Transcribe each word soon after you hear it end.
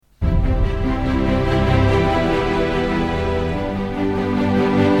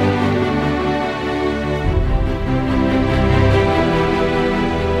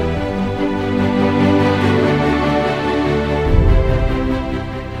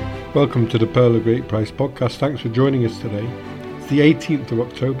Welcome to the Pearl of Great Price podcast. Thanks for joining us today. It's the 18th of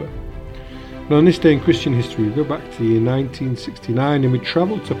October. And on this day in Christian history, we go back to the year 1969 and we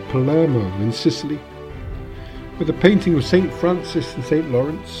travel to Palermo in Sicily, where the painting of St. Francis and St.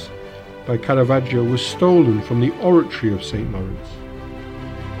 Lawrence by Caravaggio was stolen from the oratory of St. Lawrence.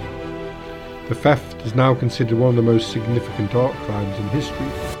 The theft is now considered one of the most significant art crimes in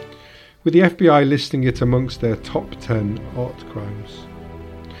history, with the FBI listing it amongst their top 10 art crimes.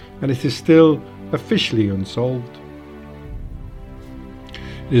 And it is still officially unsolved.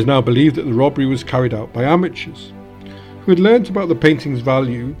 It is now believed that the robbery was carried out by amateurs who had learnt about the painting's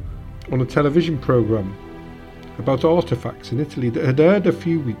value on a television programme about artefacts in Italy that had aired a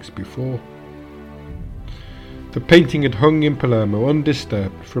few weeks before. The painting had hung in Palermo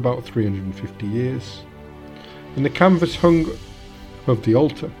undisturbed for about 350 years, and the canvas hung above the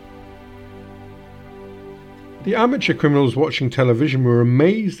altar. The amateur criminals watching television were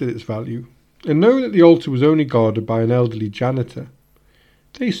amazed at its value, and knowing that the altar was only guarded by an elderly janitor,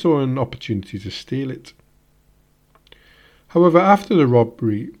 they saw an opportunity to steal it. However, after the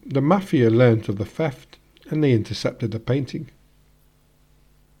robbery, the Mafia learnt of the theft, and they intercepted the painting.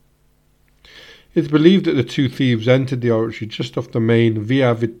 It is believed that the two thieves entered the oratory just off the main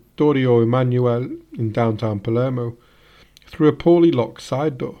Via Vittorio Emanuele in downtown Palermo through a poorly locked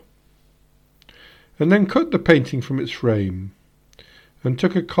side door, and then cut the painting from its frame and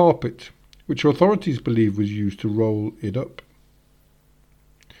took a carpet which authorities believe was used to roll it up.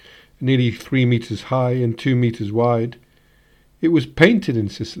 Nearly 3 meters high and 2 meters wide, it was painted in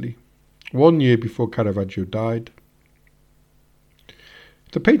Sicily 1 year before Caravaggio died.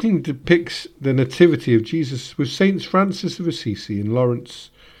 The painting depicts the Nativity of Jesus with Saints Francis of Assisi and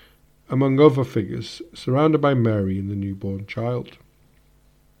Lawrence, among other figures, surrounded by Mary and the newborn child.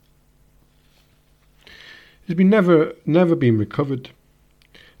 It has never been recovered.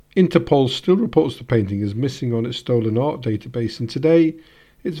 Interpol still reports the painting as missing on its stolen art database, and today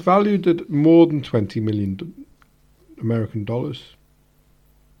it's valued at more than $20 million American dollars.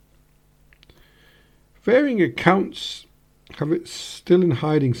 Varying accounts have it still in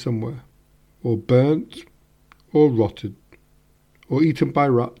hiding somewhere, or burnt, or rotted, or eaten by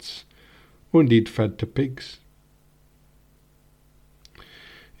rats, or indeed fed to pigs.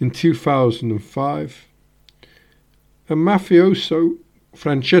 In 2005, a mafioso,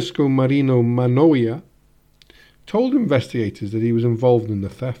 Francesco Marino Manoia, told investigators that he was involved in the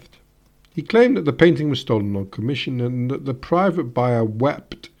theft. He claimed that the painting was stolen on commission and that the private buyer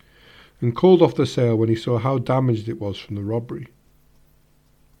wept and called off the sale when he saw how damaged it was from the robbery.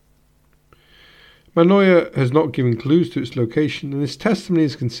 Manoia has not given clues to its location, and his testimony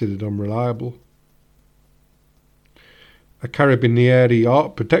is considered unreliable. A Carabinieri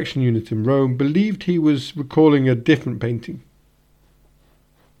art protection unit in Rome believed he was recalling a different painting.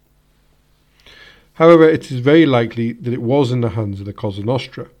 However, it is very likely that it was in the hands of the Cosa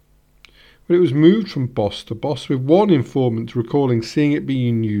Nostra, but it was moved from boss to boss, with one informant recalling seeing it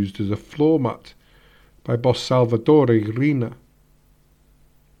being used as a floor mat by boss Salvatore Rina.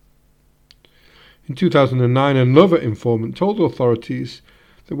 In 2009, another informant told authorities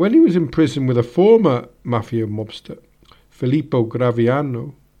that when he was in prison with a former Mafia mobster, Filippo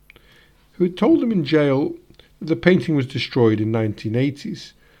Graviano, who had told him in jail that the painting was destroyed in the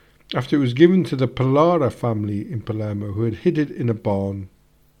 1980s after it was given to the Pallara family in Palermo, who had hid it in a barn.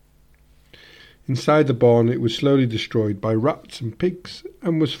 Inside the barn it was slowly destroyed by rats and pigs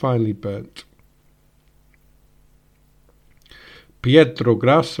and was finally burnt. Pietro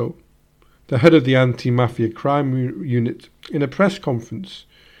Grasso, the head of the anti-mafia crime unit, in a press conference,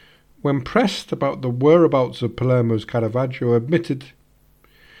 when pressed about the whereabouts of Palermo's Caravaggio, admitted,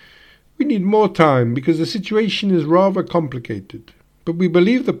 "We need more time because the situation is rather complicated, but we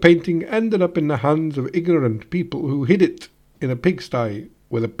believe the painting ended up in the hands of ignorant people who hid it in a pigsty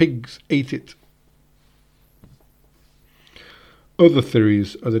where the pigs ate it." Other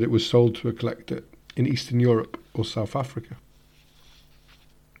theories are that it was sold to a collector in Eastern Europe or South Africa.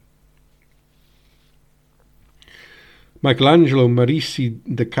 Michelangelo Merisi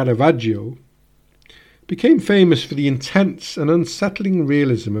de Caravaggio became famous for the intense and unsettling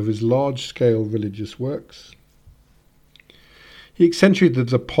realism of his large-scale religious works. He accentuated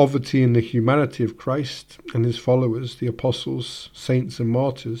the poverty and the humanity of Christ and his followers, the apostles, saints and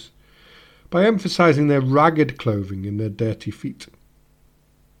martyrs, by emphasizing their ragged clothing and their dirty feet.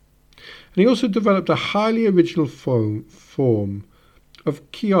 And he also developed a highly original form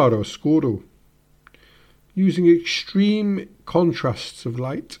of chiaroscuro, using extreme contrasts of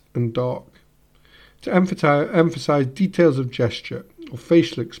light and dark to emphasize details of gesture or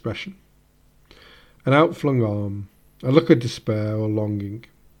facial expression, an outflung arm, a look of despair or longing,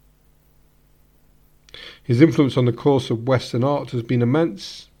 His influence on the course of Western art has been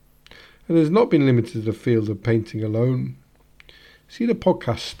immense, and has not been limited to the field of painting alone. See the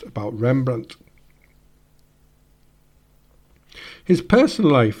podcast about Rembrandt. His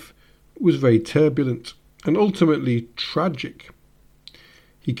personal life was very turbulent and ultimately tragic.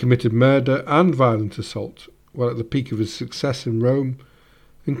 He committed murder and violent assault while at the peak of his success in Rome,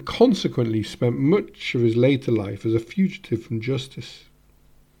 and consequently spent much of his later life as a fugitive from justice.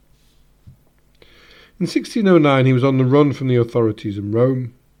 In 1609 he was on the run from the authorities in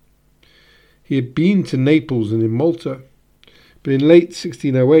Rome. He had been to Naples and in Malta, but in late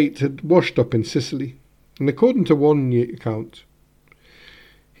 1608 had washed up in Sicily, and according to one account,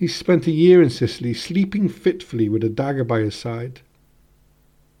 he spent a year in Sicily sleeping fitfully with a dagger by his side.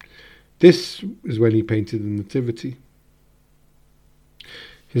 This is when he painted the Nativity.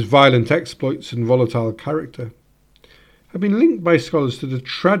 His violent exploits and volatile character have been linked by scholars to the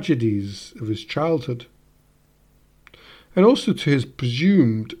tragedies of his childhood, and also to his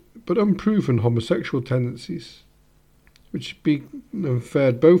presumed but unproven homosexual tendencies, which have been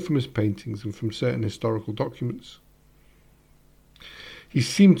inferred both from his paintings and from certain historical documents. He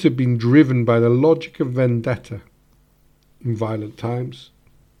seemed to have been driven by the logic of vendetta in violent times.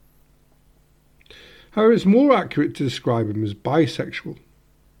 However, it's more accurate to describe him as bisexual,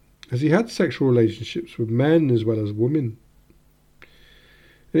 as he had sexual relationships with men as well as women.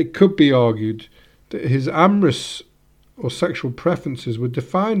 And it could be argued that his amorous or sexual preferences were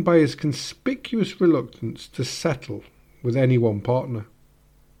defined by his conspicuous reluctance to settle with any one partner.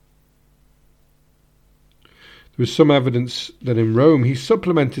 There was some evidence that in Rome he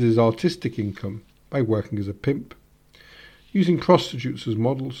supplemented his artistic income by working as a pimp, using prostitutes as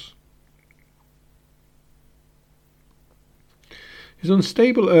models. His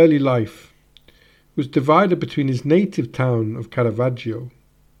unstable early life was divided between his native town of Caravaggio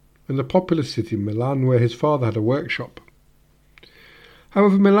and the populous city of Milan, where his father had a workshop.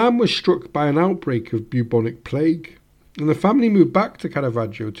 However, Milan was struck by an outbreak of bubonic plague, and the family moved back to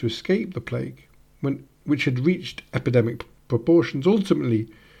Caravaggio to escape the plague, which had reached epidemic proportions, ultimately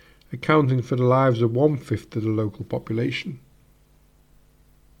accounting for the lives of 1/5 of the local population.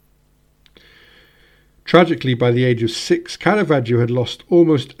 Tragically, by the age of 6, Caravaggio had lost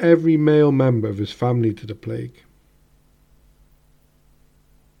almost every male member of his family to the plague.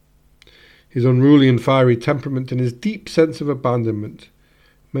 His unruly and fiery temperament and his deep sense of abandonment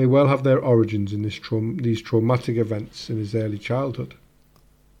may well have their origins in these traumatic events in his early childhood.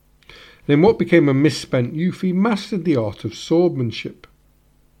 And in what became a misspent youth, he mastered the art of swordsmanship.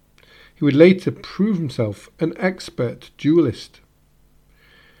 He would later prove himself an expert duellist,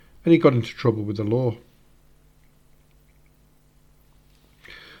 and he got into trouble with the law.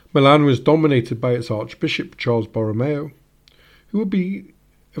 Milan was dominated by its Archbishop, Charles Borromeo, who would be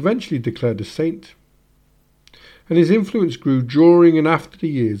eventually declared a saint, and his influence grew during and after the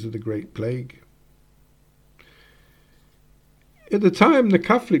years of the Great Plague. At the time, the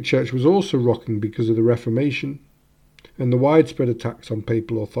Catholic Church was also rocking because of the Reformation and the widespread attacks on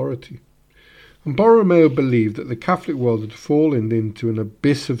papal authority, and Borromeo believed that the Catholic world had fallen into an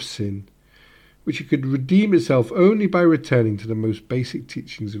abyss of sin, which it could redeem itself only by returning to the most basic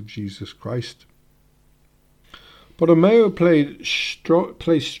teachings of Jesus Christ. Borromeo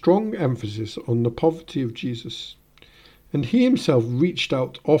placed strong emphasis on the poverty of Jesus, and he himself reached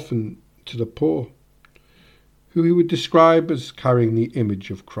out often to the poor, who he would describe as carrying the image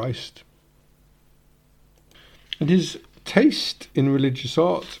of Christ. And his taste in religious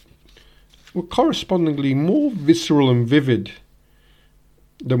art were correspondingly more visceral and vivid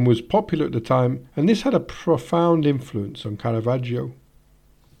than was popular at the time, and this had a profound influence on Caravaggio.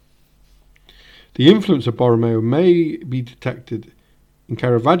 The influence of Borromeo may be detected in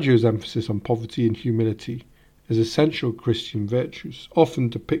Caravaggio's emphasis on poverty and humility as essential Christian virtues, often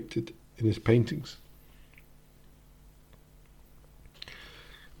depicted in his paintings.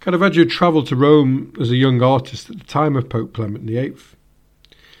 Caravaggio travelled to Rome as a young artist at the time of Pope Clement VIII.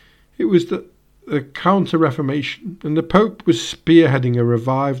 It was the Counter-Reformation, and the Pope was spearheading a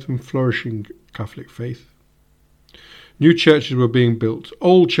revived and flourishing Catholic faith. New churches were being built,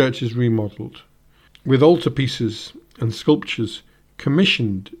 old churches remodelled, with altarpieces and sculptures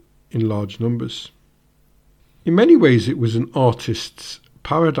commissioned in large numbers. In many ways it was an artist's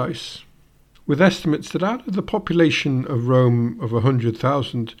paradise, with estimates that out of the population of Rome of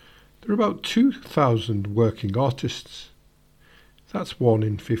 100,000, there are about 2,000 working artists. That's 1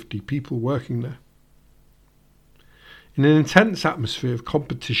 in 50 people working there. In an intense atmosphere of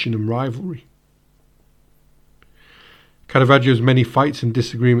competition and rivalry. Caravaggio's many fights and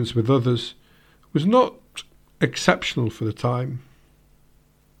disagreements with others was not exceptional for the time.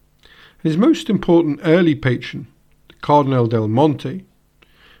 His most important early patron, the Cardinal del Monte,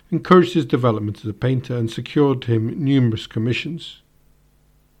 encouraged his development as a painter and secured him numerous commissions.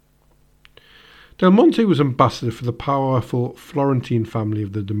 Del Monte was ambassador for the powerful Florentine family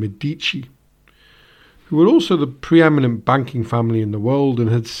of the Medici, who were also the preeminent banking family in the world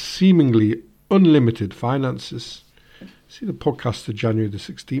and had seemingly unlimited finances. See the podcast of January the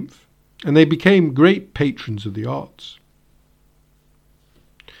 16th. And they became great patrons of the arts.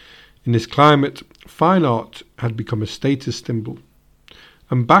 In this climate, fine art had become a status symbol.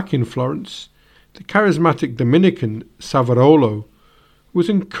 And back in Florence, the charismatic Dominican Savonarola was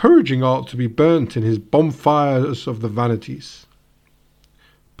encouraging art to be burnt in his bonfires of the vanities.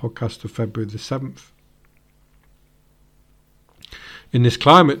 Podcast of February the 7th. In this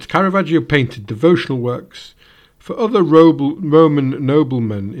climate, Caravaggio painted devotional works for other Roman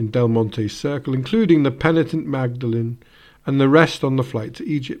noblemen in Del Monte's circle, including the penitent Magdalene and the rest on the flight to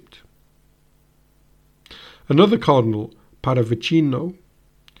Egypt. Another cardinal, Paravicino,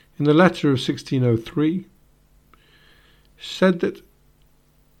 in the letter of 1603, said that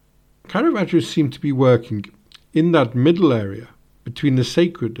Caravaggio seemed to be working in that middle area between the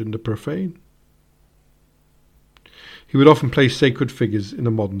sacred and the profane. He would often place sacred figures in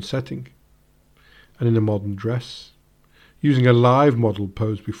a modern setting and in a modern dress, using a live model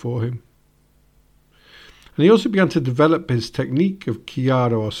posed before him. And he also began to develop his technique of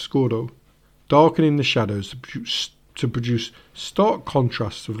chiaro oscuro, darkening the shadows to produce stark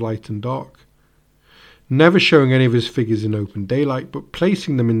contrasts of light and dark, never showing any of his figures in open daylight, but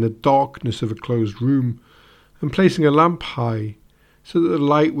placing them in the darkness of a closed room and placing a lamp high so that the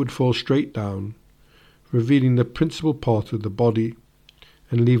light would fall straight down, revealing the principal part of the body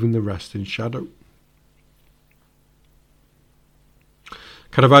and leaving the rest in shadow.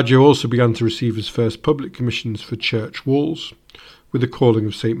 Caravaggio also began to receive his first public commissions for church walls, with the calling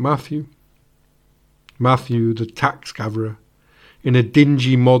of St. Matthew. Matthew, the tax gatherer, in a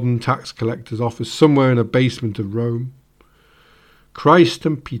dingy modern tax collector's office somewhere in a basement of Rome. Christ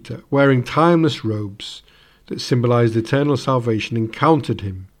and Peter, wearing timeless robes that symbolized eternal salvation, encountered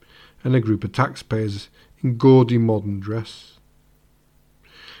him and a group of taxpayers in gaudy modern dress.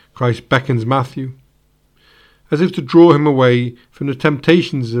 Christ beckons Matthew, as if to draw him away from the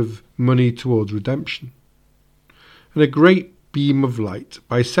temptations of money towards redemption, and a great beam of light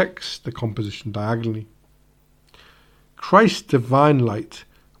bisects the composition diagonally. Christ's divine light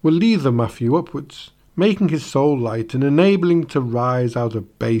will lead the Mafia upwards, making his soul light and enabling to rise out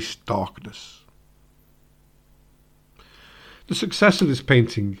of base darkness. The success of this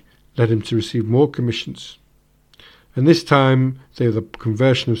painting led him to receive more commissions, and this time they were the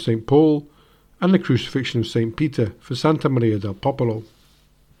conversion of St. Paul and the crucifixion of St. Peter for Santa Maria del Popolo.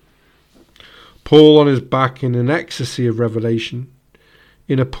 Paul on his back in an ecstasy of revelation,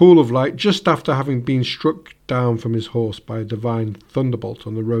 in a pool of light just after having been struck down from his horse by a divine thunderbolt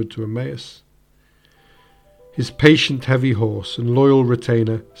on the road to Emmaus. His patient heavy horse and loyal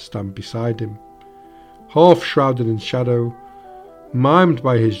retainer stand beside him, half shrouded in shadow, mimed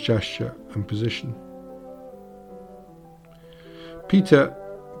by his gesture and position. Peter,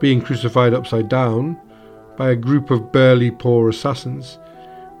 being crucified upside down by a group of burly poor assassins,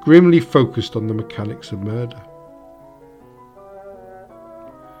 grimly focused on the mechanics of murder.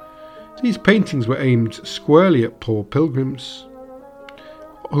 These paintings were aimed squarely at poor pilgrims,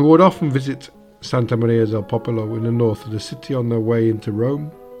 who would often visit Santa Maria del Popolo in the north of the city on their way into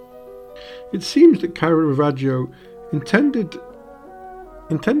Rome. It seems that Caravaggio intended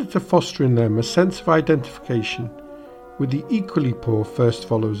to foster in them a sense of identification with the equally poor first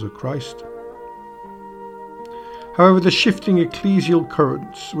followers of Christ. However, the shifting ecclesial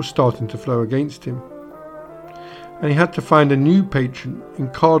currents were starting to flow against him, and he had to find a new patron in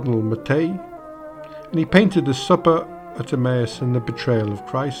Cardinal Mattei, and he painted the supper at Emmaus and the betrayal of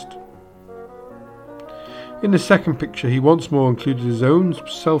Christ. In the second picture, he once more included his own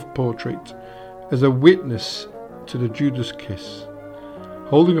self-portrait as a witness to the Judas kiss,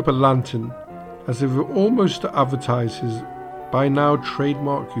 holding up a lantern as if almost to advertise his by now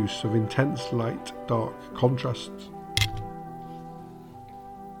trademark use of intense light-dark contrasts.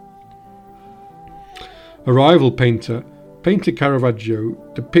 A rival painter painted Caravaggio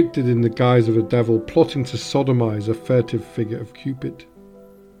depicted in the guise of a devil plotting to sodomize a furtive figure of Cupid.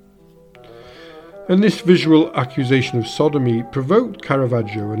 And this visual accusation of sodomy provoked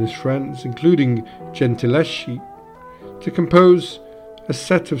Caravaggio and his friends, including Gentileschi, to compose a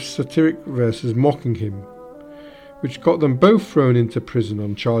set of satiric verses mocking him, which got them both thrown into prison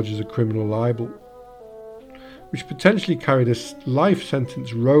on charges of criminal libel, which potentially carried a life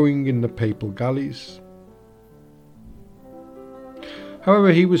sentence rowing in the papal galleys.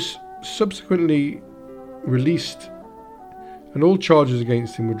 However, he was subsequently released, and all charges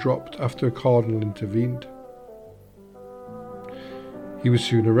against him were dropped after a cardinal intervened. He was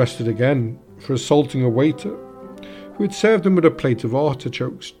soon arrested again for assaulting a waiter who had served him with a plate of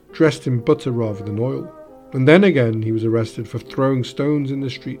artichokes dressed in butter rather than oil. And then again he was arrested for throwing stones in the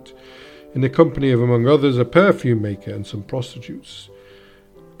street in the company of, among others, a perfume maker and some prostitutes.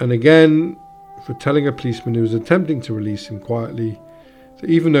 And again for telling a policeman who was attempting to release him quietly that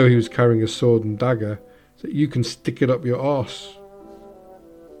even though he was carrying a sword and dagger, that you can stick it up your arse.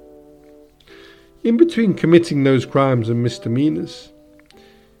 In between committing those crimes and misdemeanours,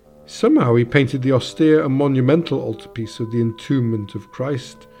 somehow he painted the austere and monumental altarpiece of the Entombment of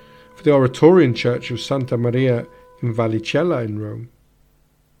Christ for the Oratorian Church of Santa Maria in Vallicella in Rome.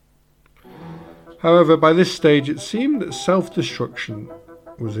 However, by this stage it seemed that self-destruction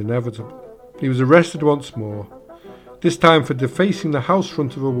was inevitable. He was arrested once more, this time for defacing the house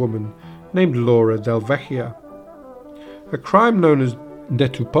front of a woman named Laura del Vecchia, a crime known as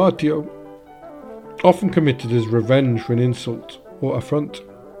detupatio, often committed as revenge for an insult or affront.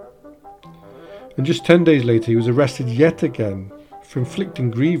 And just 10 days later he was arrested yet again for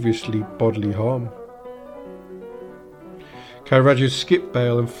inflicting grievously bodily harm. Caravaggio skipped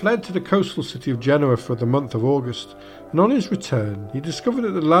bail and fled to the coastal city of Genoa for the month of August, and on his return he discovered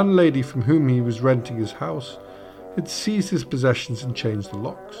that the landlady from whom he was renting his house had seized his possessions and changed the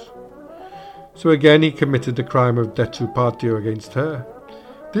locks. So again he committed the crime of detupatio against her,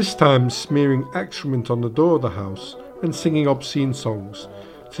 this time smearing excrement on the door of the house and singing obscene songs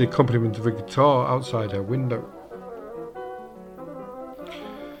to the accompaniment of a guitar outside her window.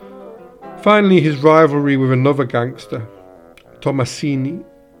 Finally, his rivalry with another gangster, Tomasini,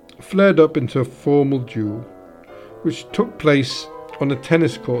 flared up into a formal duel, which took place on a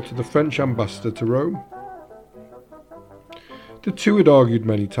tennis court to the French ambassador to Rome. The two had argued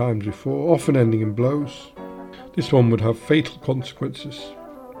many times before, often ending in blows. This one would have fatal consequences,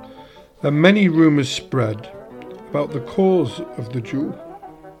 and many rumours spread about the cause of the duel: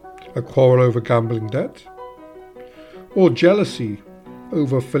 a quarrel over gambling debt, or jealousy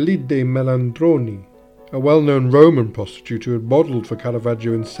over Felide Melandroni, a well-known Roman prostitute who had modelled for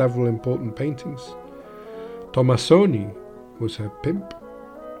Caravaggio in several important paintings. Tomasoni was her pimp.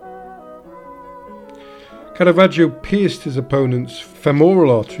 Caravaggio pierced his opponent's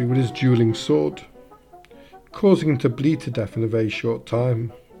femoral artery with his duelling sword, causing him to bleed to death in a very short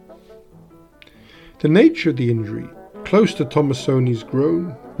time. The nature of the injury, close to Tomasoni's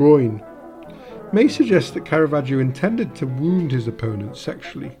groin, may suggest that Caravaggio intended to wound his opponent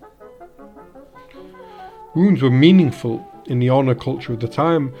sexually. Wounds were meaningful in the honour culture of the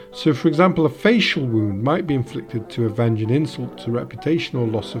time, so for example a facial wound might be inflicted to avenge an insult to reputation or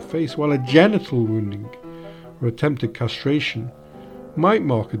loss of face, while a genital wounding or attempted castration might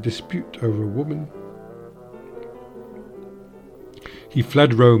mark a dispute over a woman. He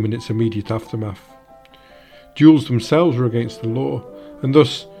fled Rome in its immediate aftermath. Duels themselves were against the law, and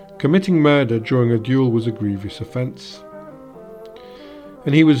thus committing murder during a duel was a grievous offence.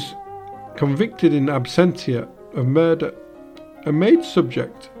 And he was convicted in absentia of murder and made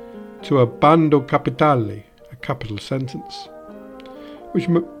subject to a bando capitale, a capital sentence, which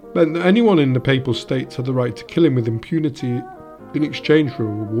meant that anyone in the Papal States had the right to kill him with impunity in exchange for a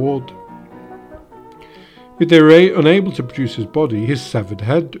reward. If they were unable to produce his body, his severed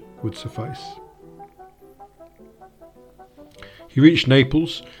head would suffice. He reached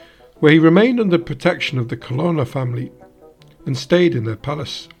Naples, where he remained under protection of the Colonna family and stayed in their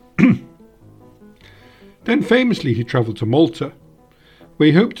palace. Then famously he travelled to Malta, where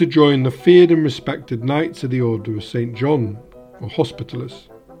he hoped to join the feared and respected Knights of the Order of St. John, or Hospitallers,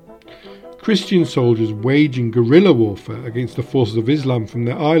 Christian soldiers waging guerrilla warfare against the forces of Islam from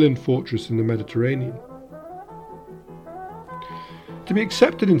their island fortress in the Mediterranean. To be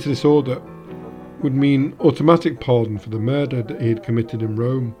accepted into this order would mean automatic pardon for the murder that he had committed in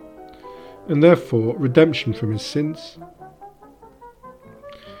Rome, and therefore redemption from his sins.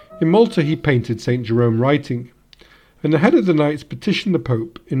 In Malta he painted St. Jerome writing, and the head of the Knights petitioned the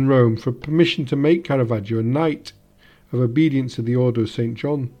Pope in Rome for permission to make Caravaggio a Knight of obedience to the Order of St.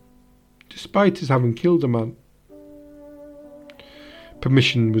 John, despite his having killed a man.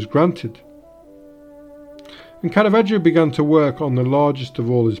 Permission was granted, and Caravaggio began to work on the largest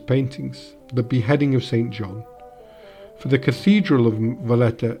of all his paintings, the Beheading of St. John, for the Cathedral of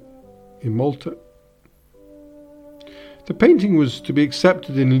Valletta in Malta. The painting was to be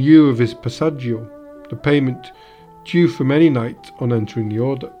accepted in lieu of his passaggio, the payment due from any knight on entering the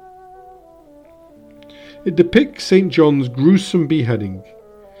order. It depicts St. John's gruesome beheading,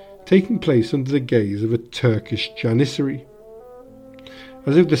 taking place under the gaze of a Turkish janissary,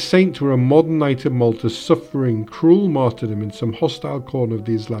 as if the saint were a modern knight of Malta suffering cruel martyrdom in some hostile corner of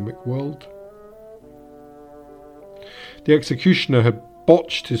the Islamic world. The executioner had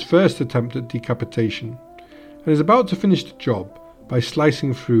botched his first attempt at decapitation and is about to finish the job by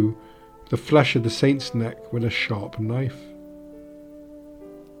slicing through the flesh of the saint's neck with a sharp knife.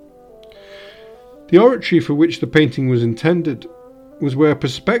 The oratory for which the painting was intended was where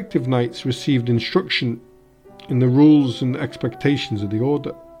prospective knights received instruction in the rules and expectations of the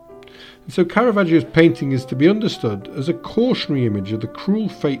order. And so Caravaggio's painting is to be understood as a cautionary image of the cruel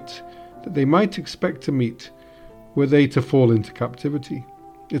fate that they might expect to meet were they to fall into captivity.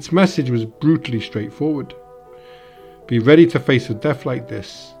 Its message was brutally straightforward. Be ready to face a death like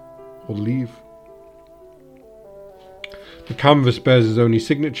this, or leave. The canvas bears his only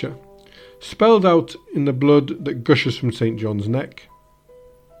signature, spelled out in the blood that gushes from St. John's neck.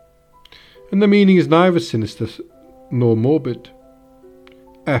 And the meaning is neither sinister nor morbid.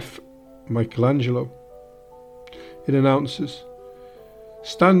 F. Michelangelo. It announces,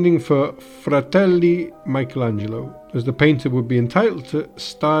 standing for Fratelli Michelangelo, as the painter would be entitled to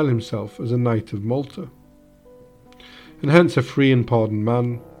style himself as a knight of Malta, and hence a free and pardoned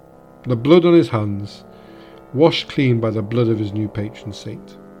man, the blood on his hands, washed clean by the blood of his new patron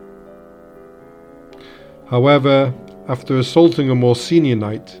saint. However, after assaulting a more senior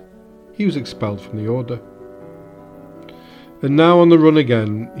knight, he was expelled from the order. And now on the run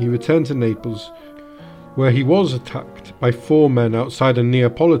again, he returned to Naples, where he was attacked by 4 men outside a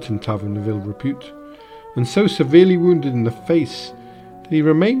Neapolitan tavern of ill repute, and so severely wounded in the face that he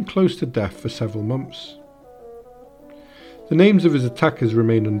remained close to death for several months. The names of his attackers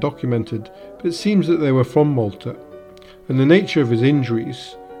remain undocumented, but it seems that they were from Malta, and the nature of his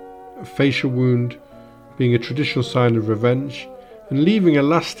injuries, a facial wound, being a traditional sign of revenge, and leaving a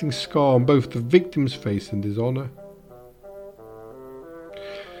lasting scar on both the victim's face and his honour.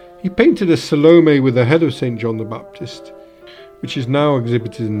 He painted a Salome with the head of St. John the Baptist, which is now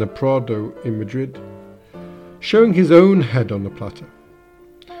exhibited in the Prado in Madrid, showing his own head on a platter,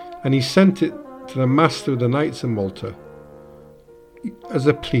 and he sent it to the master of the Knights of Malta as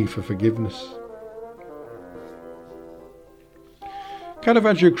a plea for forgiveness.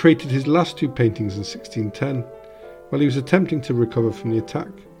 Caravaggio created his last 2 paintings in 1610, while he was attempting to recover from the attack,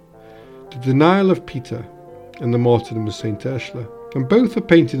 The Denial of Peter and the Martyrdom of St. Ursula, and both are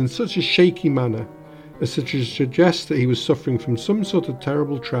painted in such a shaky manner as to suggest that he was suffering from some sort of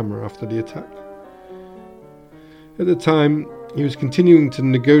terrible tremor after the attack. At the time, he was continuing to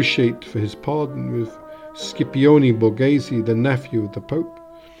negotiate for his pardon with Scipione Borghese, the nephew of the Pope,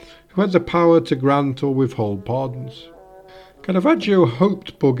 who had the power to grant or withhold pardons. Caravaggio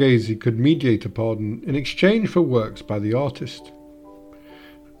hoped Borghese could mediate a pardon in exchange for works by the artist.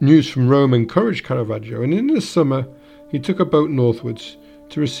 News from Rome encouraged Caravaggio, and in the summer he took a boat northwards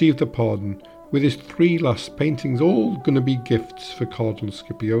to receive the pardon with his 3 last paintings, all going to be gifts for Cardinal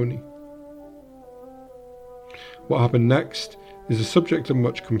Scipione. What happened next is a subject of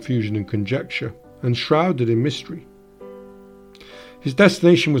much confusion and conjecture, and shrouded in mystery. His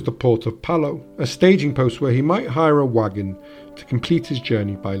destination was the port of Palo, a staging post where he might hire a wagon to complete his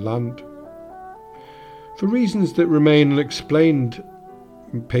journey by land. For reasons that remain unexplained,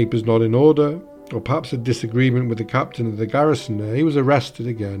 papers not in order, or perhaps a disagreement with the captain of the garrison there, he was arrested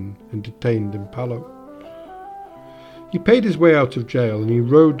again and detained in Palo. He paid his way out of jail and he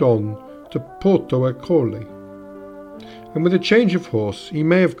rode on to Porto Ercole, and with a change of horse he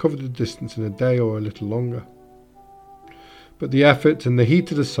may have covered the distance in a day or a little longer. But the effort and the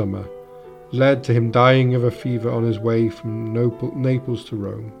heat of the summer led to him dying of a fever on his way from Naples to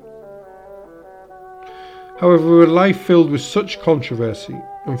Rome. However, with a life filled with such controversy,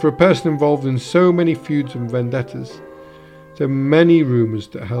 and for a person involved in so many feuds and vendettas, there were many rumours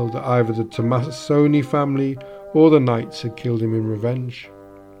that held that either the Tomassoni family or the Knights had killed him in revenge.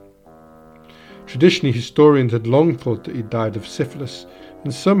 Traditionally, historians had long thought that he died of syphilis,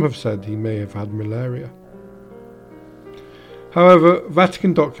 and some have said he may have had malaria. However,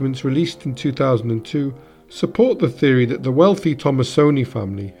 Vatican documents released in 2002 support the theory that the wealthy Tomassoni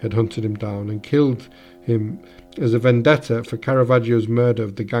family had hunted him down and killed him as a vendetta for Caravaggio's murder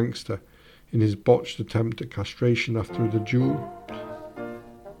of the gangster in his botched attempt at castration after the duel.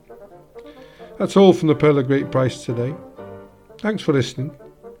 That's all from the Pearl of Great Price today. Thanks for listening.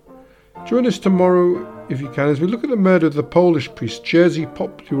 Join us tomorrow, if you can, as we look at the murder of the Polish priest Jerzy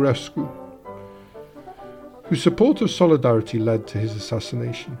Popierescu, whose support of solidarity led to his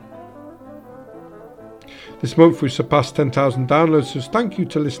assassination. This month we've surpassed 10,000 downloads, so thank you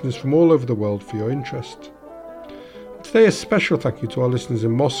to listeners from all over the world for your interest. Today a special thank you to our listeners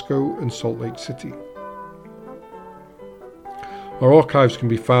in Moscow and Salt Lake City. Our archives can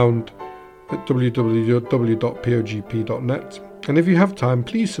be found at www.pogp.net, and if you have time,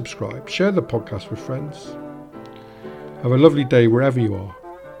 please subscribe, share the podcast with friends. Have a lovely day wherever you are,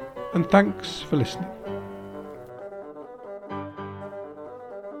 and thanks for listening.